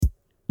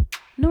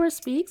Nora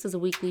Speaks is a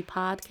weekly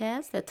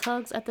podcast that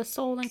tugs at the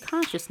soul and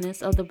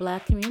consciousness of the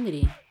Black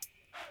community.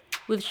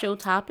 With show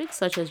topics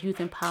such as youth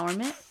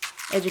empowerment,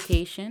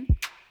 education,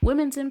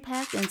 women's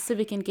impact, and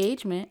civic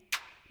engagement,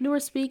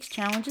 Nora Speaks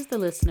challenges the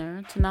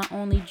listener to not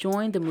only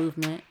join the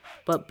movement,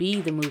 but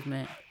be the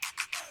movement.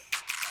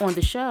 On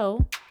the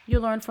show,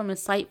 you'll learn from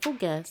insightful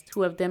guests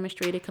who have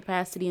demonstrated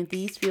capacity in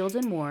these fields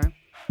and more,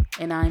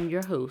 and I'm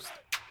your host,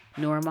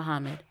 Nora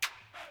Muhammad.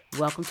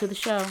 Welcome to the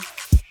show.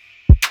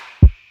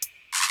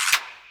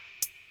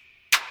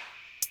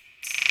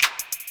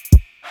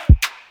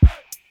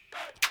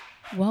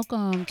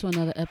 Welcome to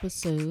another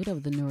episode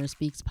of the Nora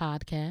Speaks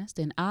podcast,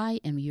 and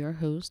I am your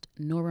host,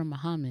 Nora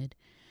Muhammad.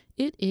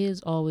 It is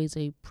always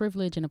a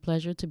privilege and a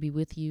pleasure to be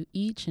with you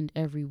each and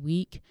every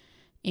week,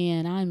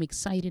 and I'm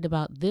excited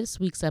about this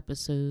week's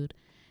episode.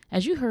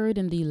 As you heard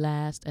in the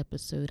last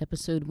episode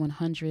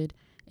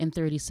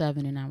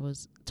 137, and I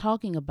was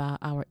talking about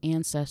our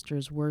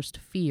ancestors' worst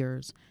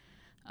fears,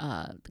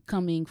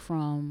 coming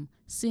from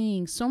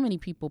seeing so many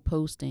people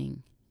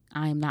posting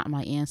I am not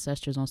my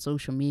ancestors on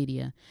social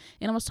media.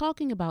 And I was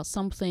talking about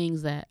some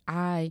things that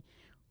I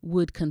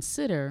would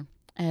consider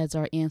as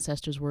our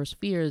ancestors' worst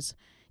fears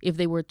if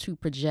they were to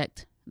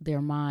project their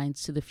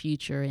minds to the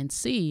future and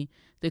see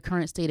the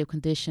current state of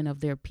condition of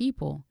their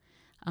people.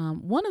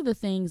 One of the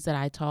things that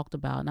I talked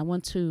about, and I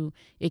want to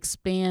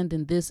expand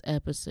in this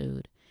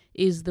episode,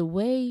 is the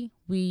way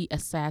we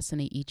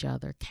assassinate each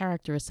other,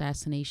 character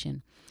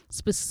assassination,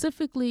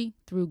 specifically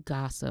through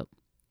gossip.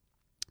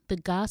 The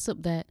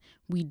gossip that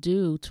we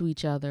do to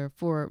each other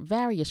for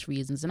various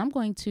reasons. And I'm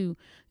going to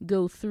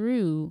go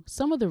through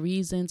some of the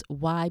reasons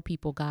why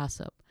people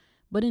gossip.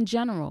 But in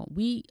general,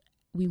 we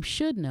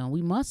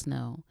must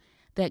know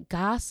that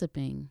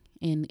gossiping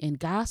and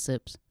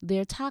gossips,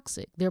 they're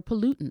toxic, they're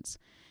pollutants.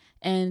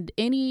 And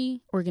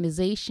any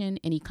organization,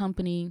 any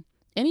company,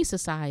 any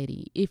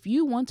society, if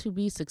you want to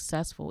be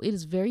successful, it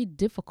is very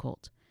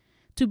difficult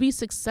to be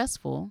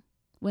successful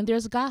when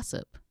there's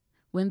gossip,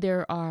 when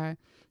there are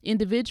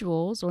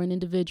individuals or an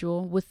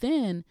individual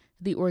within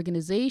the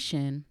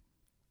organization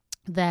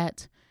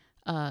that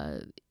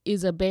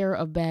is a bearer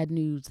of bad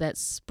news, that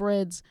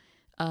spreads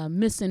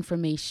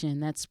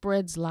misinformation, that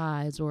spreads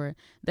lies, or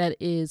that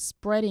is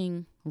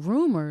spreading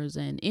rumors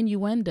and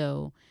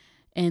innuendo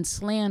and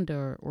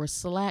slander or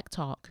slack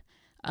talk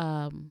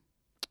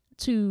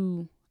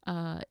to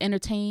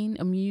entertain,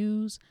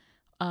 amuse,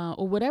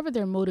 or whatever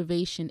their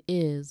motivation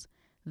is.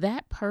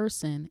 That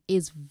person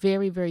is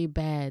very, very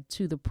bad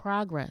to the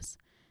progress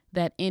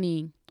that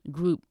any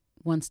group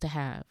wants to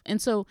have. And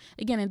so,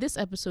 again, in this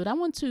episode, I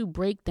want to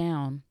break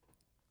down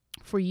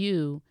for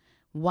you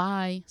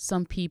why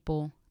some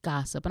people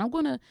gossip. And I'm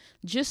going to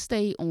just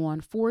stay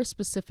on 4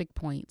 specific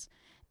points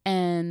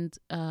and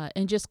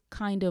just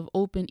kind of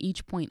open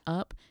each point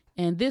up.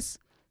 And this,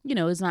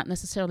 is not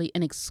necessarily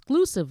an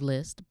exclusive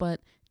list, but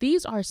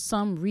these are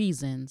some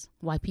reasons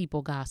why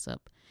people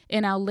gossip.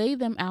 And I'll lay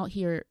them out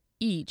here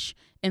each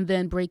and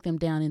then break them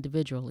down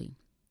individually.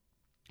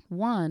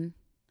 1,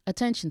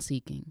 attention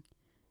seeking.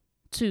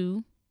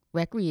 2,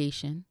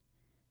 recreation.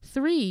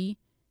 3,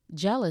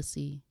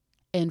 jealousy.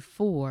 And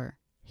 4,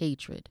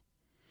 hatred.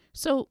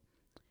 So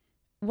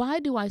why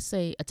do I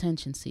say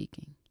attention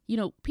seeking?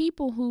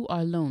 People who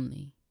are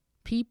lonely,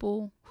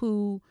 people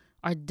who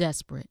are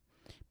desperate,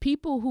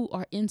 people who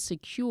are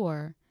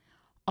insecure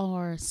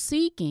are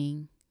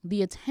seeking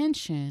the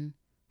attention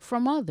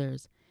from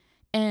others.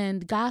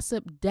 And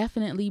gossip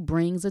definitely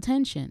brings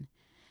attention.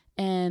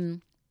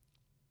 And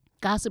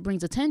gossip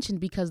brings attention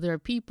because there are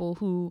people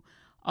who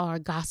are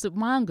gossip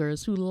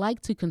mongers who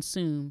like to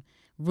consume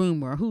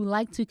rumor, who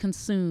like to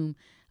consume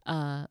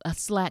a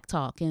slack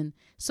talk. And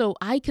so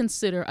I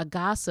consider a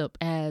gossip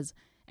as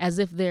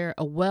if they're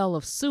a well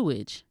of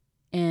sewage,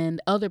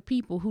 and other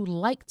people who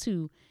like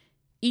to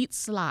eat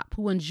slop,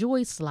 who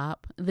enjoy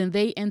slop, then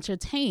they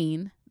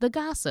entertain the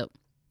gossip.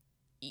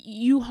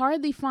 You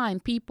hardly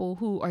find people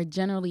who are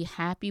generally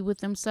happy with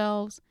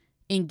themselves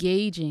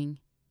engaging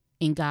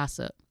in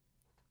gossip.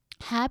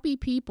 Happy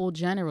people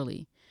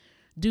generally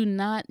do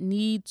not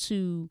need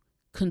to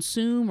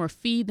consume or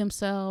feed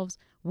themselves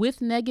with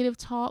negative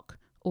talk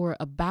or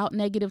about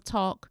negative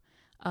talk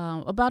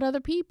about other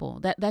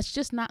people. That's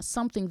just not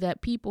something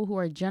that people who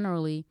are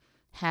generally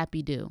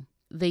happy do.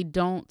 They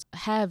don't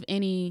have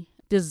any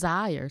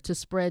desire to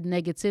spread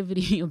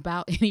negativity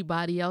about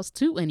anybody else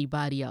to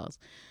anybody else,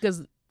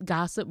 because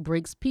gossip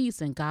breaks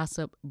peace and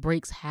gossip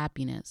breaks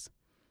happiness.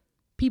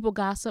 People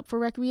gossip for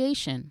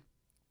recreation.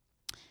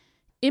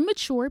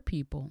 Immature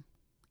people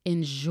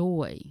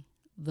enjoy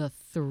the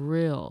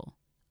thrill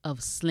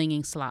of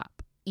slinging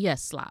slop.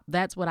 Yes, slop.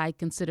 That's what I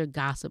consider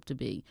gossip to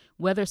be.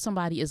 Whether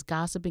somebody is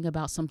gossiping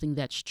about something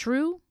that's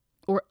true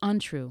or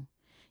untrue,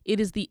 it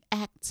is the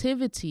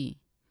activity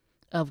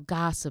of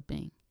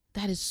gossiping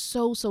that is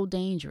so, so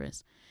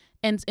dangerous.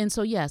 And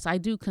so, yes, I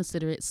do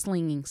consider it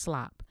slinging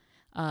slop.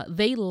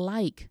 They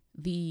like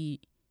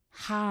the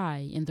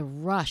high and the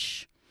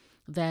rush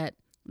that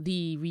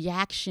the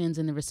reactions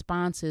and the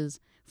responses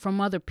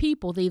from other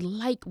people, they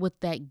like what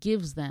that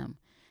gives them.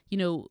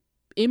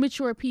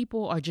 Immature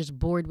people are just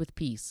bored with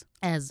peace,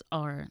 as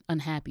are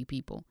unhappy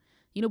people.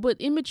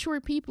 But immature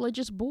people are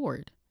just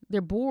bored.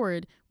 They're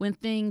bored when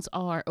things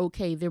are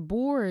okay. They're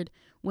bored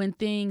when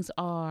things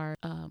are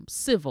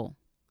civil.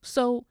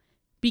 So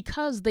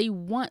because they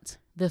want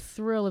the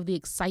thrill of the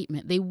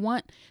excitement, they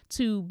want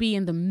to be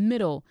in the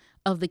middle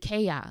of the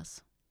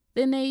chaos,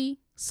 then they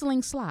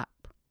sling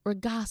slop or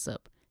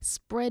gossip,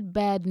 spread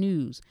bad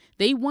news.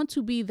 They want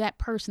to be that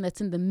person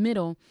that's in the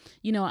middle.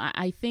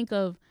 I think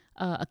of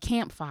a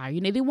campfire.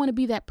 They want to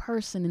be that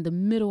person in the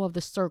middle of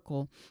the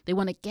circle. They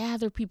want to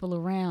gather people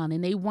around,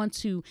 and they want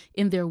to,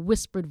 in their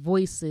whispered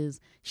voices,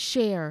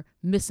 share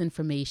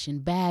misinformation,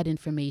 bad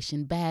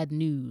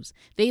news.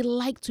 They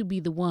like to be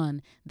the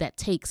one that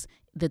takes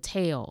the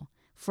tail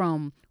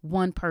from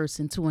one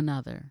person to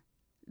another.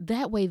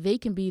 That way they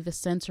can be the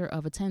center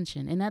of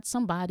attention. And that's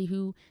somebody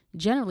who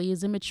generally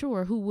is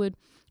immature, who would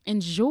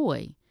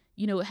enjoy,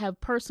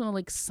 have personal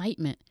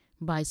excitement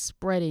by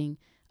spreading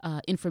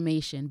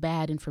information,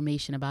 bad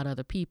information about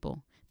other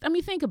people. I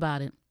mean, think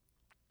about it.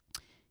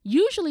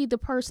 Usually the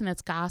person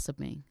that's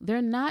gossiping,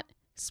 they're not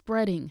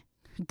spreading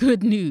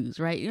good news,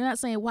 right? You're not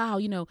saying, wow,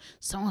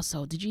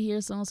 so-and-so, did you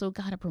hear so-and-so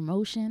got a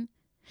promotion?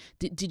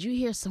 Did you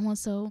hear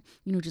so-and-so,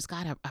 just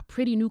got a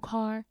pretty new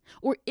car?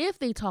 Or if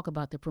they talk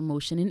about the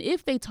promotion and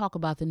if they talk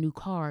about the new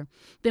car,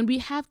 then we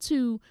have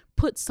to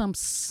put some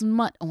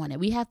smut on it.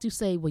 We have to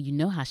say, well, you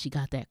know how she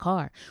got that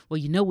car. Well,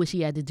 you know what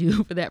she had to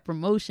do for that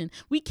promotion.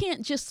 We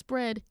can't just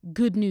spread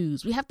good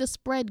news. We have to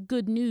spread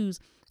good news.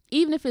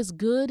 Even if it's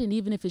good and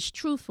even if it's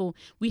truthful,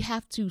 we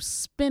have to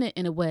spin it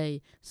in a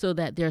way so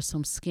that there's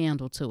some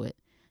scandal to it.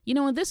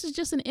 And this is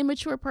just an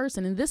immature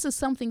person. And this is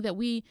something that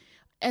we,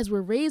 as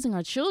we're raising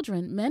our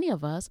children, many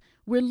of us,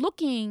 we're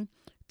looking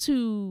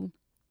to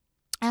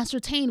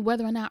ascertain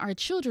whether or not our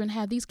children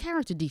have these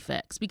character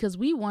defects, because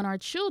we want our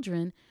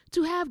children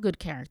to have good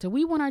character.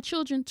 We want our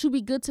children to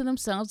be good to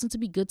themselves and to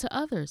be good to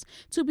others,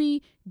 to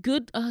be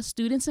good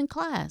students in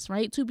class,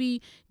 right? To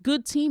be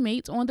good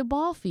teammates on the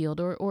ball field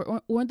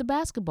or in the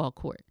basketball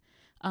court.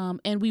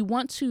 And we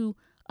want to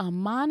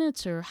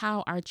monitor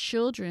how our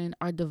children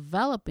are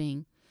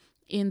developing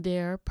in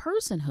their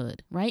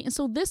personhood, right? And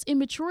so this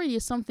immaturity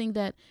is something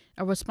that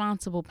a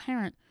responsible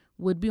parent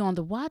would be on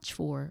the watch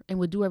for and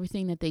would do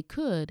everything that they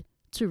could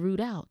to root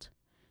out.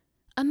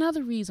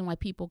 Another reason why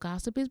people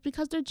gossip is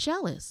because they're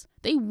jealous.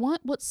 They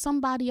want what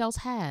somebody else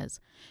has,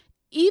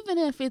 even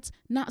if it's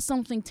not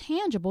something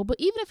tangible, but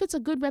even if it's a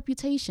good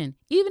reputation,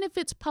 even if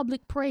it's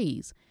public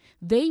praise,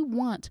 they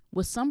want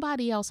what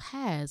somebody else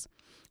has.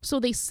 So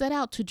they set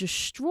out to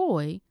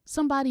destroy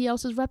somebody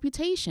else's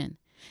reputation.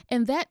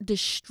 And that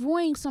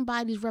destroying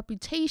somebody's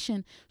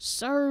reputation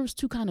serves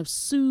to kind of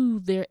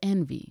soothe their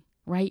envy,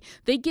 right?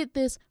 They get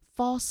this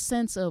false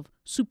sense of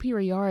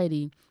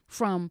superiority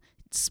from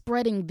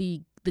spreading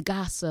the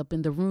gossip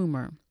and the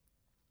rumor.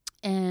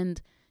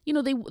 And,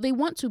 they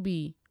want to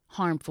be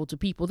harmful to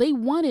people. They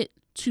want it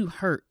to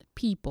hurt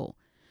people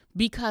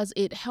because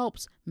it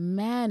helps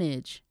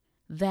manage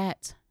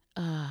that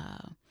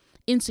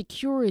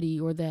insecurity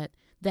or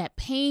that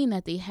pain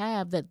that they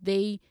have, that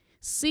they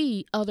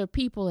see other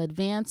people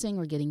advancing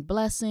or getting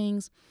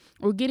blessings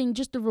or getting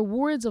just the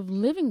rewards of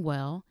living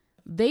well.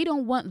 They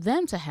don't want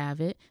them to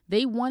have it.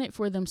 They want it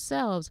for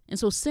themselves. And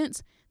so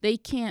since they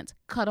can't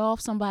cut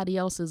off somebody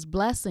else's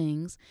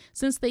blessings,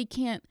 since they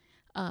can't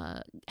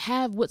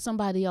have what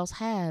somebody else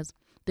has,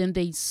 then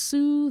they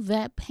soothe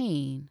that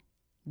pain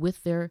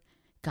with their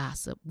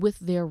gossip, with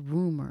their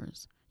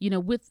rumors,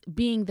 with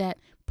being that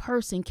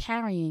person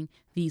carrying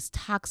these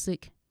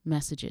toxic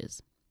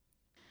messages.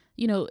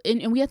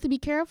 And we have to be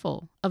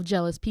careful of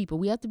jealous people.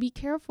 We have to be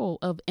careful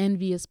of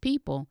envious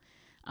people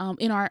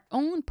in our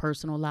own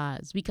personal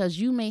lives, because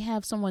you may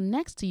have someone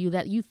next to you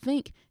that you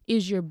think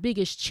is your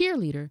biggest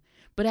cheerleader,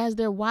 but as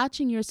they're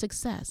watching your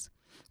success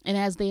and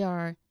as they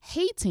are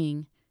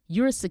hating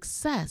your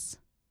success,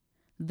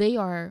 they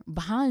are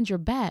behind your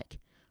back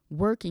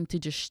working to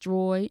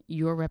destroy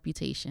your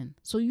reputation.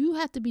 So you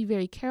have to be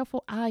very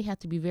careful. I have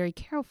to be very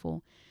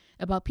careful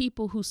about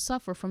people who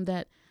suffer from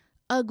that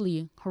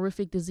ugly,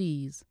 horrific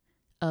disease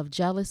of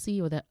jealousy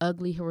or that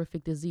ugly,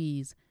 horrific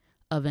disease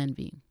of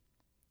envy.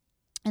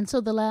 And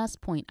so the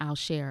last point I'll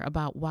share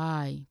about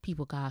why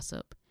people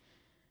gossip,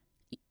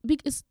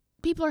 because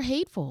people are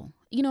hateful.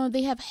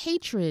 They have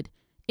hatred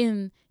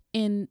in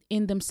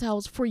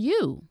themselves for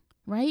you,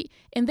 right?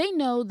 And they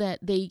know that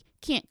they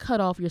can't cut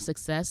off your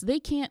success. They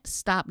can't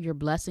stop your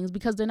blessings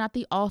because they're not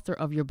the author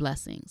of your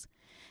blessings.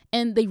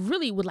 And they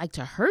really would like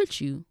to hurt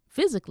you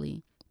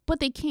physically, but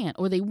they can't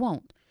or they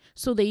won't.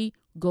 So they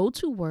go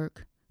to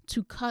work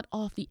to cut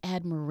off the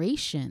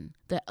admiration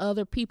that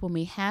other people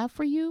may have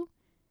for you,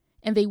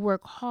 and they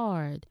work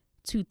hard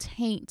to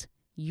taint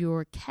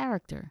your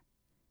character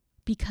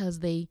because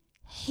they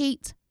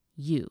hate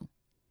you.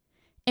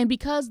 And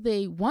because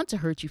they want to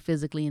hurt you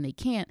physically and they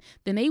can't,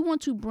 then they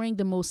want to bring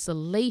the most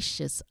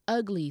salacious,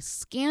 ugly,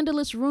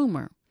 scandalous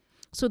rumor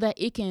so that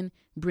it can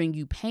bring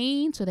you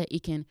pain, so that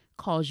it can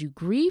cause you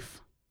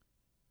grief.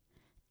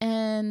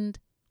 And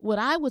what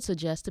I would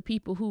suggest to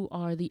people who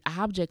are the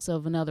objects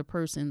of another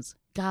person's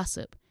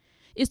gossip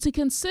is to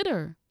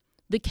consider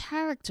the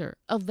character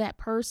of that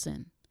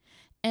person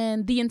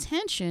and the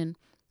intention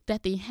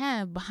that they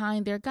have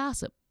behind their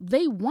gossip.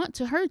 They want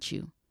to hurt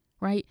you,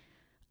 right?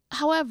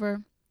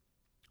 However,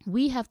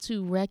 we have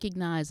to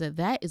recognize that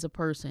that is a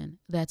person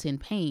that's in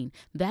pain.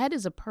 That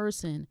is a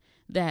person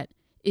that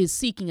is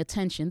seeking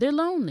attention. They're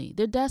lonely.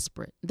 They're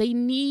desperate. They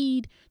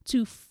need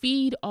to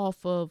feed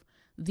off of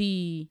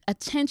the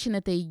attention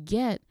that they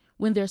get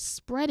when they're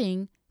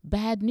spreading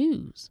bad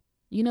news.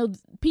 You know,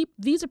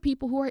 these are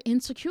people who are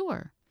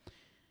insecure.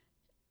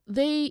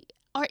 They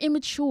are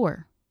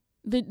immature.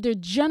 They're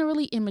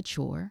generally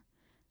immature.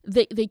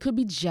 They could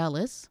be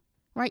jealous,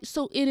 right?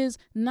 So it is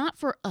not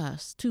for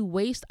us to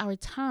waste our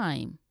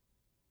time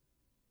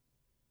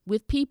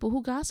with people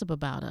who gossip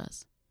about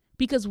us,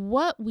 because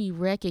what we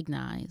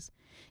recognize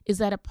is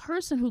that a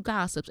person who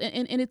gossips,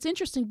 and it's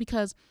interesting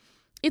because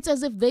it's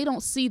as if they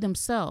don't see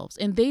themselves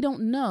and they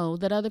don't know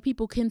that other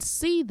people can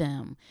see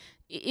them.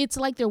 It's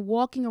like they're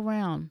walking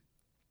around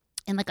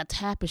in like a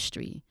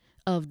tapestry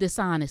of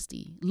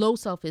dishonesty, low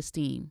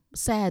self-esteem,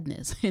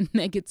 sadness, and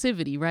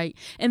negativity, right?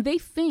 And they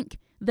think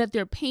that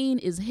their pain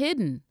is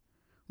hidden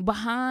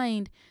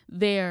behind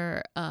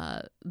their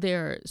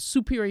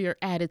superior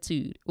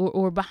attitude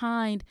or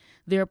behind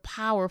their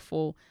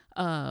powerful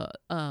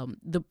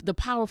the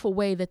powerful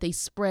way that they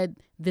spread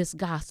this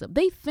gossip.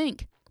 They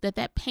think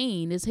that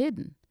pain is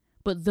hidden.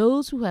 But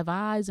those who have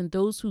eyes and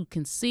those who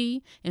can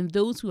see and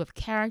those who have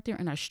character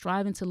and are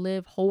striving to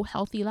live whole,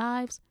 healthy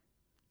lives,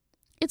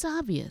 it's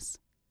obvious.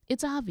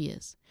 It's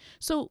obvious.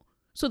 So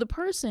the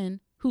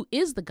person who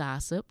is the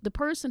gossip, the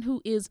person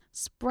who is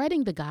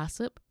spreading the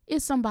gossip,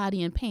 is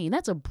somebody in pain.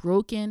 That's a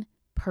broken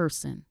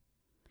person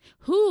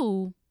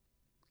who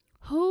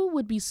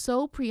would be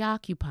so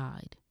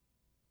preoccupied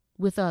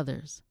with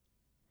others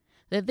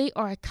that they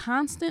are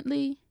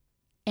constantly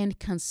and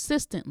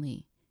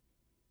consistently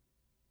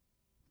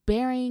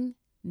bearing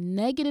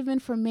negative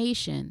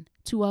information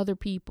to other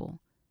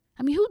people.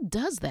 I mean, who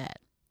does that?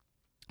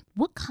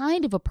 What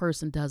kind of a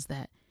person does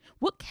that?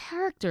 What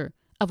character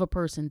of a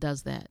person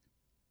does that?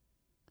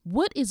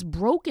 What is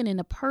broken in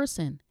a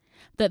person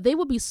that they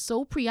will be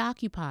so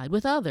preoccupied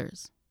with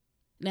others?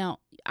 Now,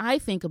 I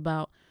think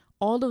about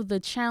all of the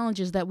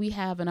challenges that we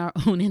have in our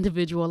own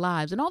individual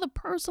lives and all the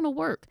personal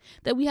work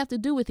that we have to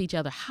do with each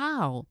other.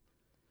 How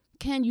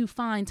can you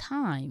find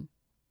time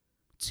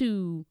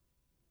to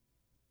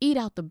eat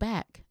out the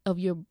back of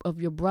your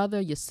brother,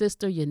 your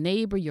sister, your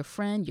neighbor, your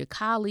friend, your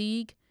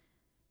colleague?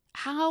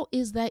 How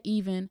is that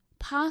even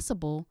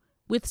possible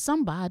with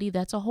somebody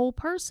that's a whole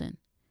person?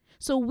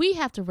 So we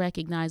have to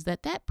recognize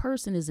that that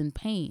person is in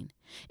pain.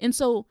 And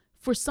so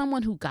for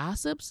someone who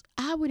gossips,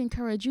 I would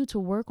encourage you to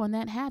work on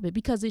that habit,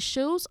 because it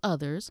shows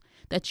others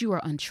that you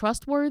are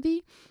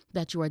untrustworthy,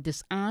 that you are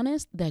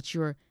dishonest, that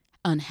you're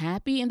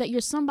unhappy, and that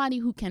you're somebody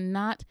who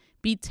cannot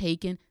be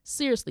taken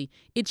seriously.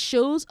 It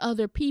shows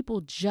other people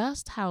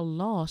just how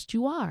lost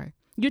you are.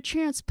 You're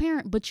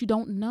transparent, but you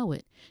don't know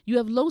it. You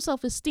have low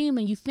self-esteem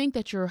and you think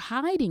that you're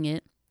hiding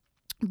it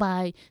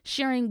by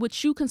sharing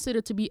what you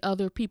consider to be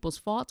other people's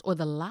faults or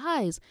the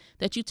lies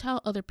that you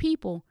tell other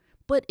people,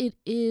 but it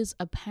is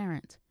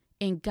apparent.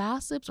 And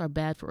gossips are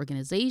bad for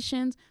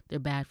organizations, they're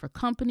bad for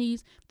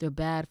companies, they're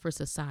bad for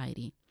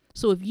society.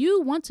 So if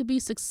you want to be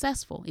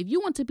successful, if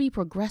you want to be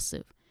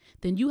progressive,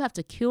 then you have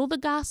to kill the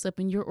gossip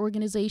in your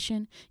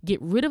organization,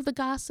 get rid of the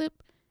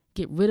gossip,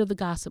 get rid of the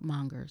gossip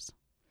mongers.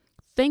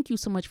 Thank you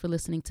so much for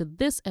listening to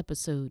this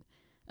episode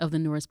of the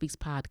Nora Speaks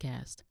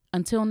podcast.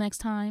 Until next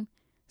time,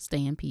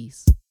 stay in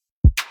peace.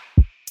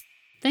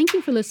 Thank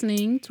you for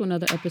listening to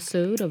another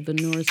episode of the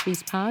Nora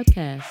Speaks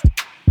podcast.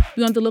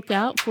 Be on the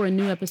lookout for a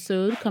new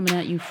episode coming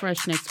at you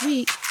fresh next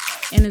week.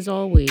 And as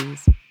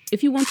always,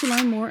 if you want to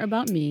learn more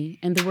about me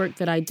and the work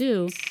that I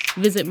do,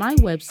 visit my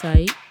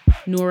website,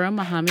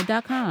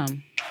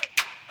 NoraMuhammad.com.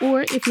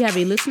 Or if you have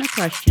a listener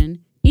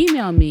question,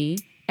 email me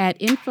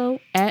at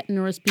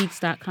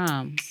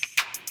info@noraspeaks.com.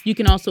 You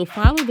can also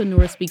follow the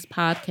Nora Speaks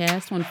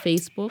podcast on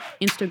Facebook,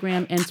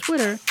 Instagram, and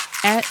Twitter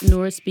at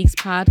Nora Speaks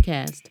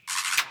Podcast.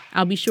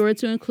 I'll be sure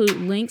to include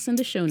links in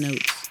the show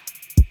notes.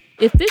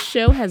 If this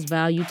show has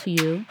value to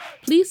you,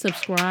 please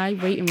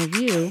subscribe, rate, and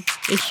review,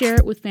 and share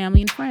it with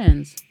family and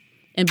friends.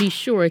 And be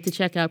sure to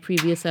check out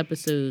previous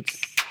episodes.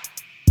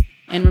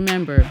 And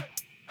remember,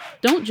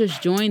 don't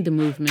just join the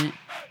movement,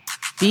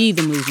 be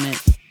the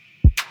movement.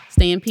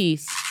 Stay in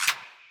peace.